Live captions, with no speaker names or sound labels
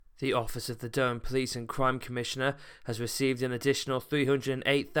The Office of the Durham Police and Crime Commissioner has received an additional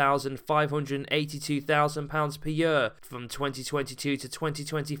 £308,582 per year from 2022 to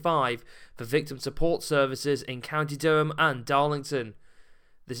 2025 for victim support services in County Durham and Darlington.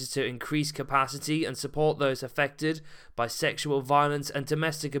 This is to increase capacity and support those affected by sexual violence and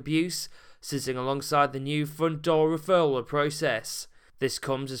domestic abuse, sitting alongside the new front door referral process. This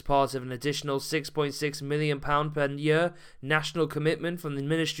comes as part of an additional £6.6 million per year national commitment from the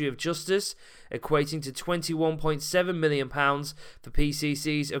Ministry of Justice, equating to £21.7 million for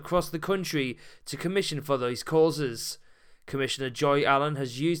PCCs across the country to commission for those causes. Commissioner Joy Allen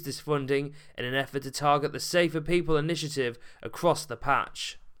has used this funding in an effort to target the Safer People initiative across the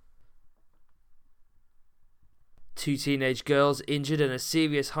patch. 2 teenage girls injured in a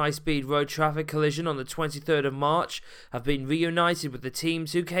serious high-speed road traffic collision on the 23rd of March have been reunited with the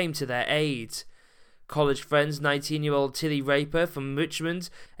teams who came to their aid. College friends 19-year-old Tilly Raper from Richmond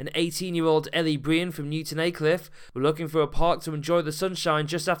and 18-year-old Ellie Brian from Newton Aycliffe were looking for a park to enjoy the sunshine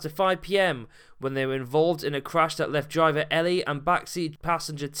just after 5 p.m. when they were involved in a crash that left driver Ellie and backseat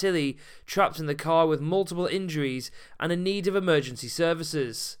passenger Tilly trapped in the car with multiple injuries and in need of emergency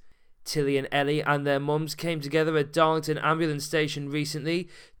services. Tilly and Ellie and their mums came together at Darlington Ambulance Station recently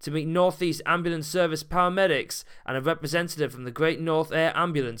to meet North East Ambulance Service paramedics and a representative from the Great North Air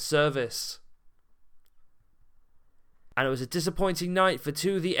Ambulance Service. And it was a disappointing night for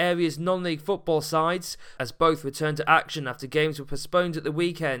 2 of the area's non-league football sides, as both returned to action after games were postponed at the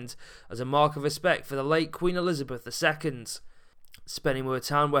weekend as a mark of respect for the late Queen Elizabeth II. Spennymoor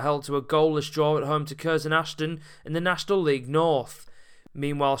Town were held to a goalless draw at home to Curzon Ashton in the National League North.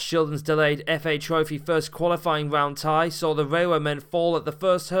 Meanwhile, Shildon's delayed FA Trophy first qualifying round tie saw the Railwaymen fall at the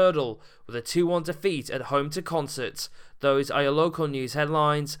first hurdle with a 2-1 defeat at home to Concert. Those are your local news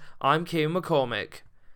headlines. I'm Kieran McCormick.